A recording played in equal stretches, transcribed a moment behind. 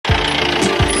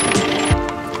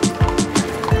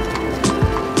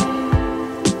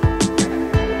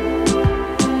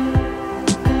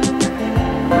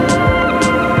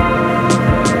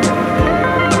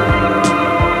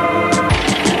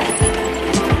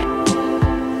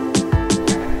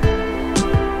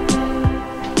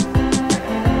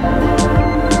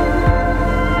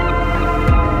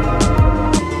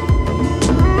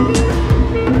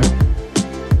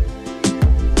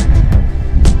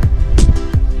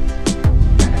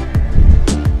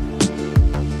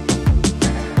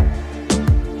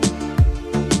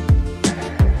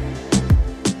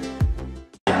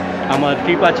আমার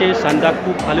ট্রিপ আছে সান্দাকফু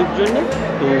ফালুর জন্য।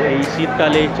 তো এই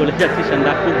শীতকালে চলে যাচ্ছি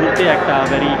সান্দাকফু ঘুরতে, একটা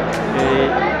ভেরি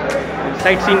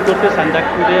সাইট সিন করতে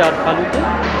সান্দাকফুতে আর ফালুতে।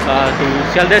 তো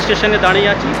শিয়ালদা স্টেশনে দাঁড়িয়ে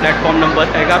আছি, প্ল্যাটফর্ম নম্বর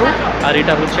 11, আর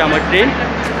এটা হচ্ছে আমার train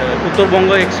Uttarbanga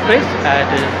express at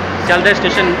Sealdah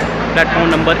station, platform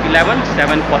number 11,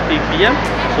 7:40 PM.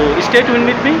 So stay tuned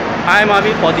with me. I am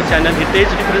Avi for the channel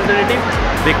Heritage Representative,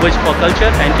 Request for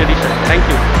Culture and Tradition. Thank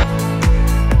you.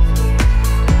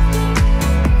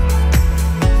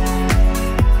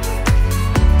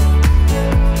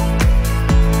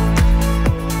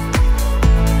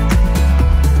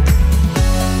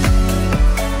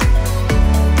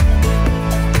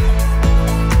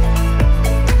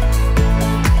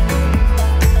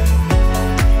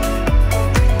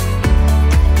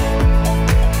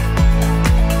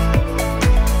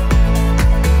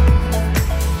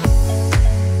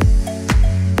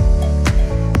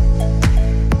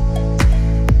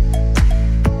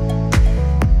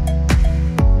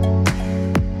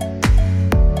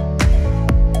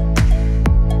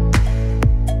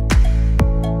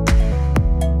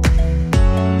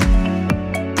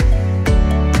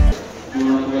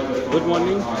 Good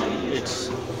morning, it's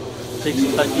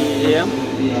 6:30 AM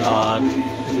আর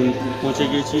পৌঁছে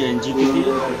গিয়েছি এনজিপিতে।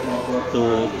 তো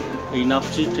এই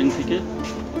নামছি train থেকে।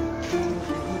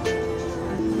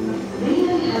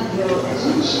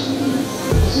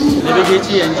 নেমে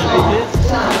গিয়েছি এনজিপিতে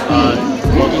আর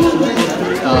blogging শুরু করছি।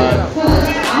 আর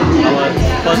আমার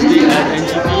ফার্স্ট ডে অ্যাট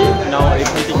এনজিপি। নাও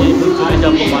এখান থেকে চলে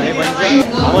যাবো মানেভাঞ্জান।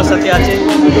 আমার সাথে আছে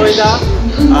উদয়দা,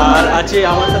 আর আছে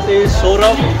আমার সাথে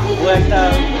সৌরভ, ও একটা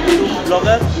ইউটিউব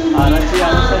ব্লগার, আর আছে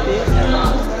আমার সাথে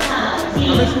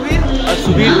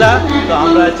সুবীরদা। তো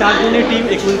আমরা 4 জনের টিম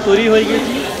এখন তৈরি হয়ে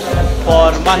গেছি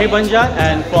for Manebhanjan,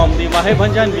 and from the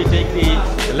Manebhanjan we take the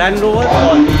Land Rover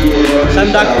for the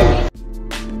Sandakphu.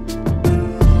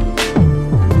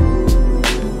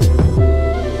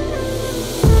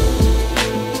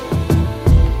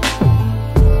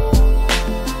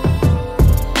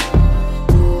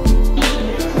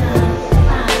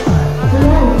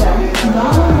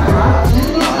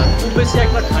 বেশি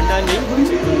একটা ঠান্ডা নেই,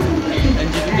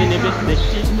 এনজিপিতে নেমে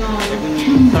দেখছি এখন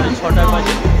 6:30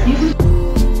 বাজে।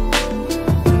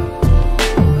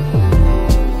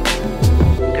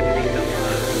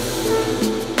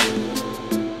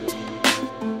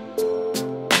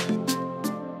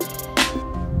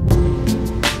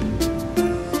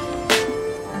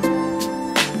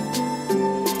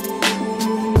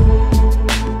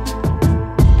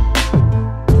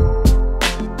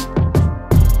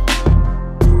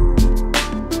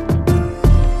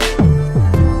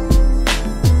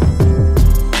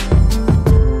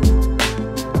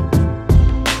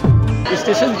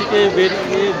 স্টেশন থেকে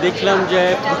বেরিয়ে দেখলাম যে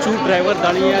প্রচুর ড্রাইভার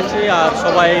দাঁড়িয়ে আছে আর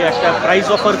সবাই একটা প্রাইস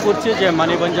অফার করছে যে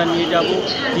মানেভাঞ্জান নিয়ে যাব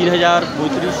 3000,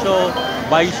 3500,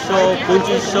 2200,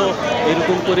 2500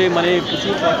 এরকম করে, মানে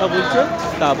প্রচুর কথা বলছে।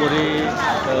 তারপরে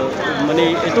মানে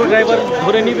এত ড্রাইভার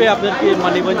ধরে নিবে আপনাকে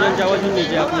মানেভাঞ্জান যাওয়ার জন্য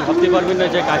যে আপনি ভাবতে পারবেন না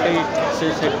যে কাকে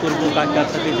সেট করবো, কার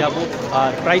সাথে যাবো,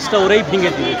 আর প্রাইসটা ওরাই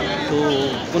ভেঙে দিবে। তো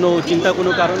কোনো চিন্তা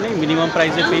কোনো কারণ নেই, মিনিমাম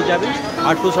প্রাইসে পেয়ে যাবেন।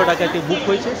 800 টাকাতে বুক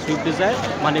হয়েছে, সুইফট ডিজায়ার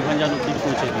মানেভাঞ্জান অব্দি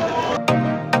পৌঁছে দিবে।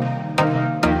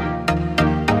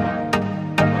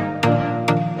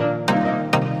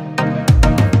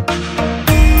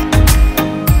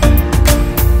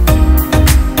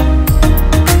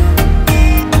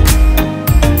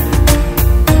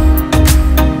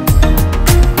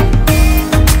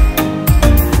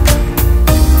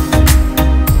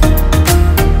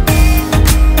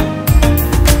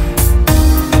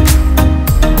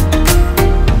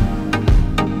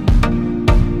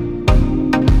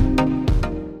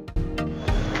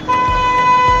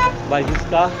 By this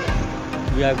car,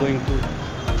 we are going to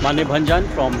Manebhanjan.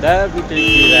 From there, we take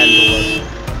the Land Rover.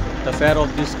 The fare of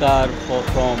this car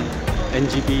from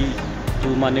NGP to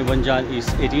Manebhanjan is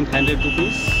 1800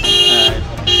 rupees, and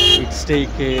it's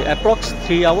take approx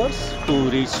 3 hours to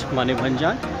reach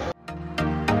Manebhanjan.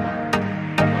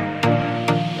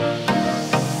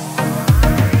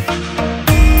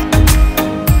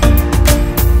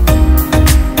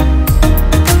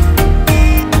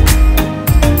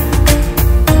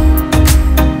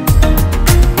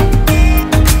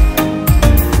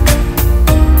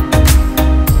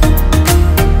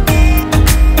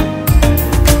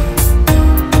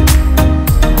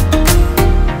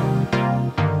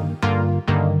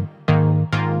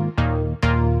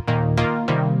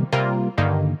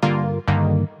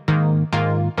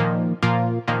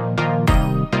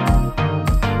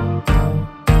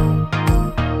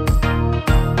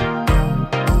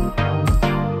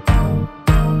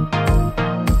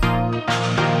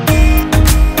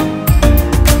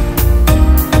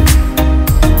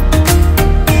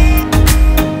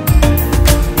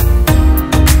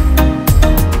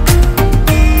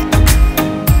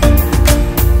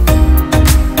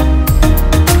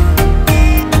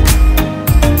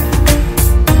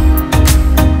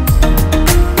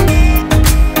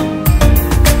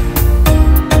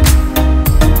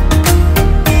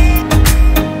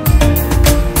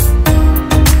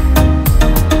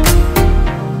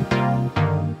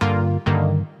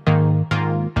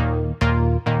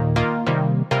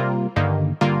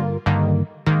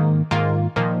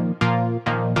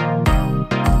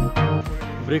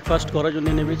 Breakfast করার জন্য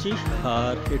নেমেছি।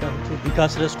 আর এটা হচ্ছে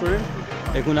বিকাশ restaurant.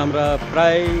 এখন আমরা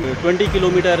প্রায় 20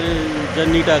 kilometre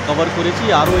জার্নিটা cover করেছি,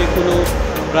 আরও এখনও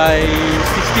প্রায়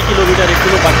 60 কিলোমিটার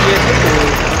এখনও বাকি আছে।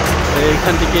 তো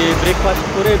এখান থেকে ব্রেকফাস্ট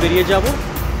করে বেরিয়ে যাব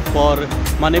ফর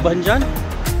মানেভঞ্জান।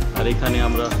 আর এখানে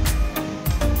আমরা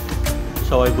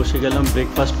সবাই বসে গেলাম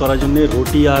ব্রেকফাস্ট করার জন্য,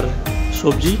 রুটি আর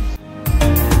সবজি।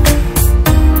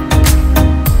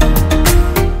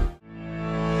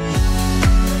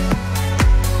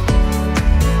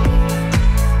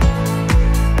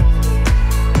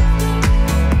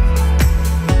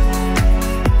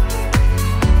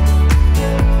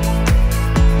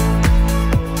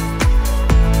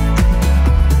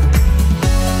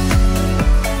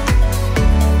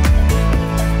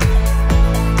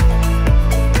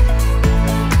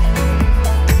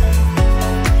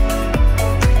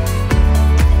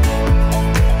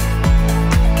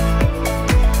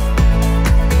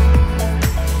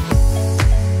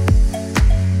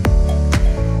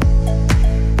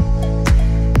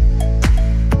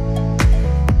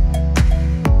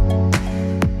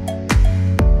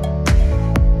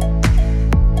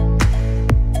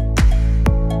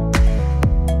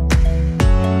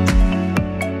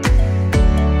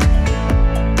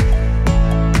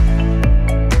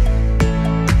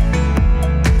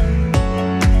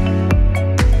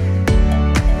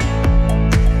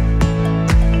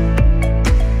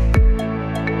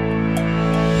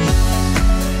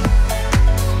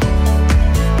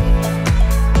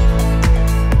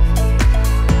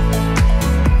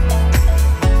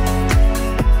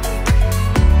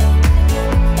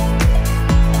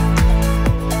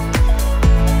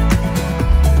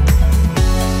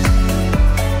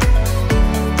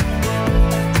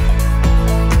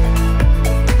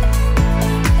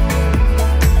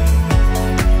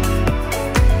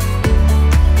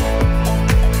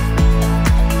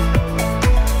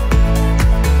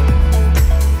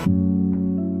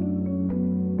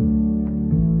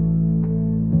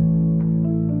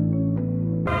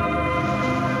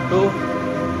 তো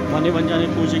মানেভঞ্জানে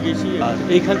পৌঁছে গেছি। আর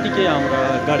এইখান থেকে আমরা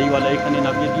গাড়িওয়ালা এখানে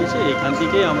নামিয়ে দিয়েছে, এখান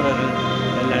থেকে আমরা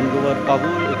ল্যান্ড রোভার পাবো।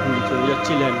 এখানে চলে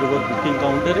যাচ্ছি ল্যান্ড রোভার বুকিং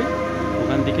কাউন্টারে,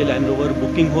 ওখান থেকে ল্যান্ড রোভার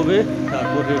বুকিং হবে।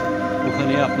 তারপরে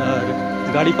ওখানে আপনার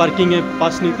গাড়ি পার্কিংয়ে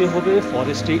পাস নিতে হবে,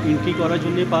 ফরেস্টে এন্ট্রি করার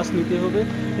জন্য পাস নিতে হবে।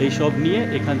 এই সব নিয়ে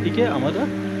এখান থেকে আমরা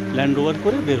ল্যান্ড রোভার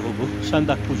করে বের হবো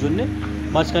সান্দাকফুর জন্যে।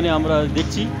 মাঝখানে আমরা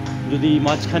দেখছি যদি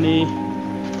মাঝখানে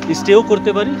স্টেও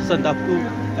করতে পারি। সান্দাকফু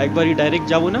একবারই ডাইরেক্ট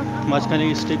যাব না, মাঝখানে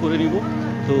স্টে করে নিব।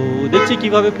 তো দেখছি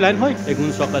কিভাবে প্ল্যান হয়। এখন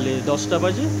সকালে 10টা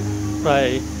বাজে,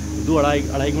 প্রায়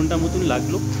আড়াই ঘন্টা মতন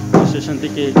লাগলো স্টেশন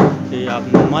থেকে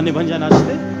মানেভঞ্জান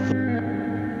আসতে।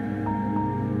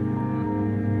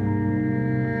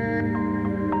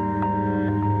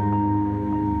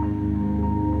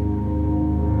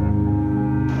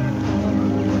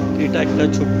 এটা একটা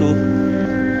ছোট্ট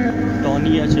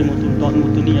টনই আছে, টন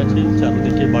মতনই আছে,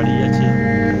 চারদিকে বাড়ি আছে,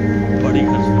 বাড়ি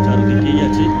ঘর চারদিকেই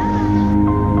আছে।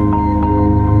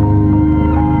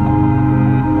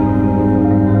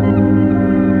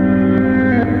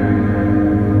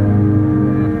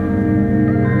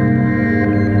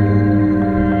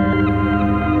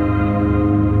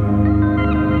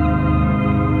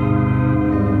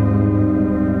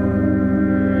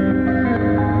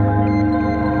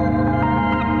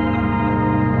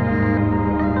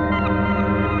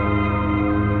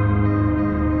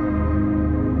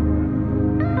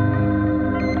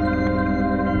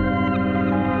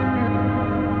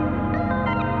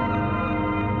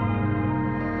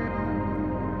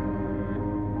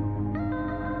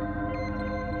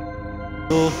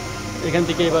 তো এখান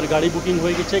থেকে এবার গাড়ি বুকিং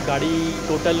হয়ে গেছে। গাড়ি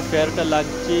টোটাল ফেয়ারটা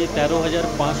লাগছে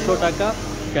 13,500 টাকা,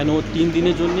 কেন 3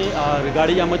 দিনের জন্যে। আর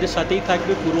গাড়ি আমাদের সাথেই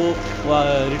থাকবে, পুরো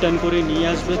রিটার্ন করে নিয়ে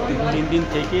আসবে। 3 দিন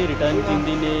থেকে রিটার্ন 3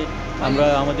 দিনে আমরা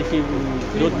আমাদেরকে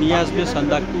ফেরত নিয়ে আসবে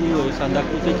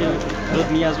সান্দাকফু থেকে ফেরত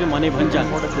নিয়ে আসবে মানেভঞ্জান।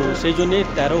 তো সেই জন্যে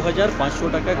 13,500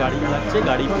 টাকা গাড়ি লাগছে।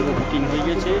 গাড়ি পুরো বুকিং হয়ে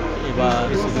গেছে। এবার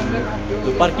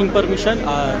পার্কিং পারমিশন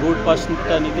আর রোড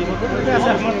পাসটা নিতে হবে।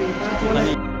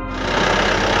 ওখানে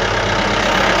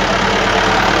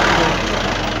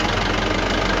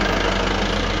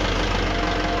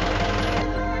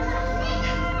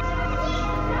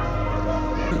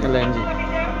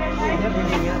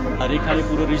আর এখানে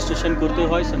পুরো রেজিস্ট্রেশন করতে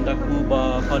হয় সান্দাকফু বা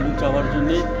ফালুট যাওয়ার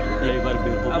জন্যে। এবার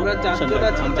আমরা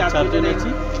চারজন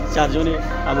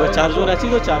আছি।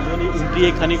 তো চারজনে এন্ট্রি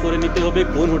এখানে করে নিতে হবে,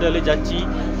 কোন হোটেলে যাচ্ছি,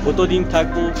 কতদিন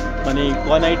থাকবো, মানে ক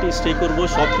নাইট স্টে করবো,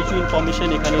 সব কিছু ইনফরমেশান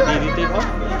এখানে দিয়ে দিতে হয়।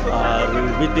 আর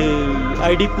উইথ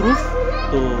আইডি প্রুফ।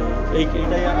 তো এইটাই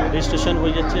রেজিস্ট্রেশন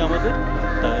হয়ে যাচ্ছে আমাদের।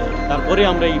 তারপরে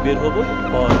আমরা বের হবো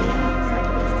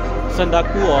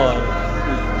সান্দাকফু আর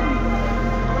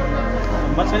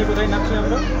মাঝখানে কোথায় নামছি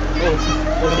আমরা?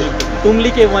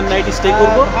 তুমলিকে 1 নাইট স্টে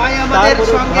করবো।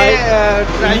 তারপরে ভাই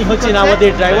ইনি হচ্ছেন আমাদের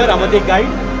ড্রাইভার, আমাদের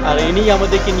গাইড, আর ইনি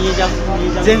আমাদেরকে নিয়ে যান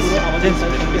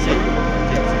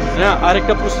হ্যাঁ। আর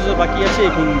একটা প্রসেসর বাকি আছে,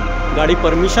 এখন গাড়ি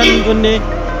পারমিশন জন্যে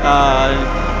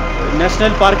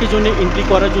ন্যাশনাল পার্কের জন্য এন্ট্রি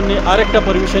করার জন্য আর একটা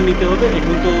পারমিশন নিতে হবে।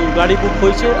 এখন তো গাড়ি বুক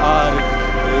হয়েছে আর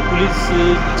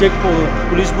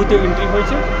পুলিশ বুথে এন্ট্রি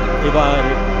হয়েছে, এবার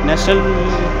ন্যাশনাল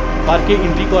পার্কে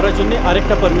এন্ট্রি করার জন্য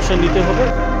আরেকটা পারমিশন নিতে হবে।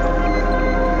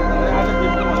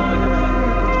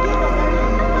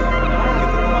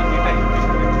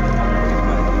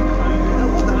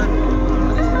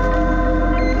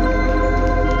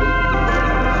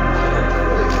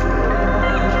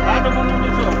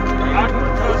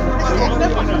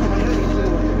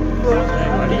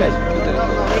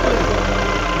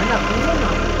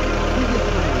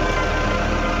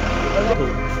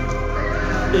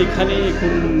 এখানে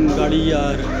এখন গাড়ি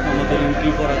আর আমাদের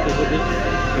এন্ট্রি করাতে হবে,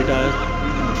 এটা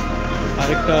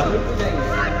আরেকটা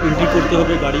এন্ট্রি করতে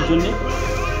হবে গাড়ির জন্যে।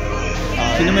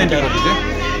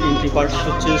 এন্ট্রি পার্ট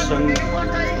হচ্ছে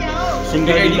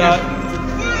সিঙ্গালিলা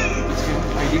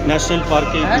ন্যাশনাल पार्क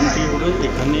के एंट्री होगा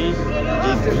एखाने।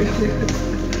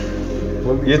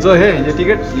 ये जो है ये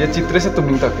टिकट ये चित्रे से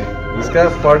तुमलिंग तक है, इसका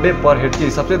पर डे पर हेड के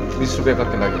हिसाब से 20 रुपये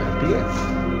करके लगेगा, ठीक है।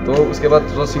 तो उसके बाद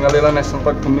जो सिंगालीला नेशनल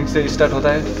पार्क तुमलिंग से स्टार्ट होता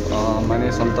है, मैंने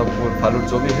संतकपुर फालूट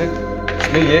जो भी है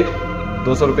उसमें ये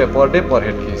 200 रुपये पर डे पर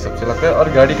हेड के हिसाब से लगता है, और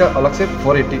गाड़ी का अलग से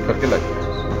 480 करके लगेगा।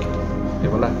 ये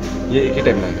बोला ये एक ही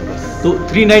टाइम लगेगा बस। तो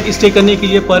 3 नाइट स्टे करने के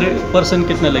लिए पर पर्सन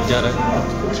कितना लग जा रहा है?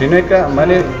 3 नाइट का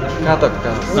मैंने कहाँ तक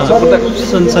का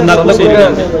संदाकपू से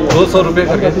 200 रुपये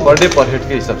करके पर डे पर हेड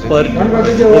के हिसाब से पर।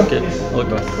 Okay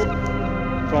okay.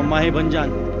 From Manebhanjan,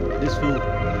 this view,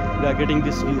 we are getting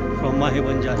this view from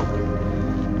Manebhanjan.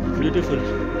 Beautiful.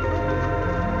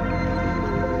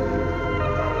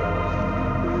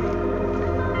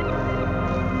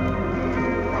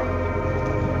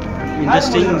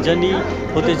 Interesting journey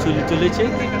হতে চলেছে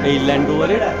এই ল্যান্ড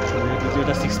রোভারের,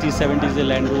 যেটা 60-70s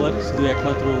ল্যান্ড রোভার, শুধু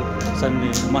একমাত্র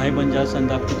Manebhanjar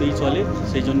সান্দাকপুতেই চলে,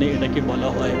 সেই জন্যে এটাকে বলা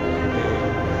হয়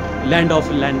ল্যান্ড অফ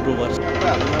ল্যান্ড রোভার।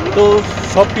 তো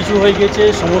সব কিছু হয়ে গেছে,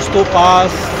 সমস্ত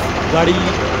পাস, গাড়ি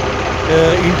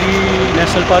entry,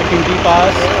 national park entry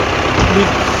pass,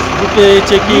 বুকে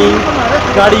চেকিং,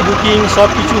 গাড়ি বুকিং সব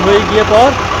কিছু হয়ে গিয়ে পর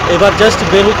এবার জাস্ট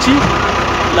বের হচ্ছি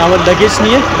আমার লাগেজ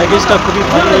নিয়ে। লাগেজটা খুবই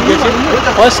ভালো হয়ে গেছে,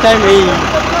 ফার্স্ট টাইম এই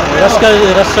রাস্তা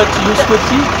ইউজ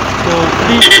করছি, তো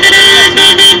খুবই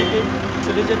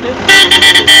চলে যেতে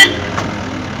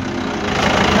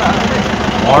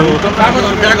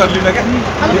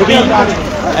খুবই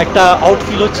একটা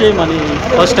আউটফিল হচ্ছে, মানে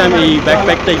ফার্স্ট টাইম এই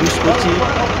ব্যাকপ্যাকটা ইউজ করছি।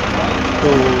 তো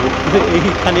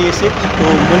এইখানে এসে তো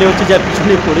মনে হচ্ছে যে আর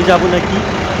পিছনে পড়ে যাবো নাকি,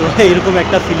 তো এরকম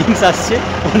একটা ফিলিংস আসছে।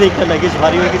 অনেকটা লাগেজ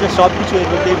ভারী হয়ে গেছে, সব কিছু এর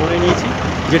মধ্যেই ভরে নিয়েছি,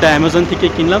 যেটা অ্যামাজন থেকে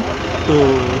কিনলাম। তো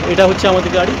এটা হচ্ছে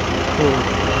আমাদের গাড়ি, তো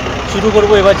শুরু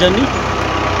করবো এবার জার্নি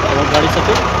আমার গাড়ির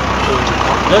সাথে। তো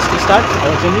just start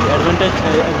our journey,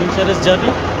 adventurous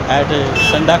journey at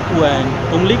Sandakphu and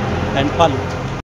Tumlik and Phalut.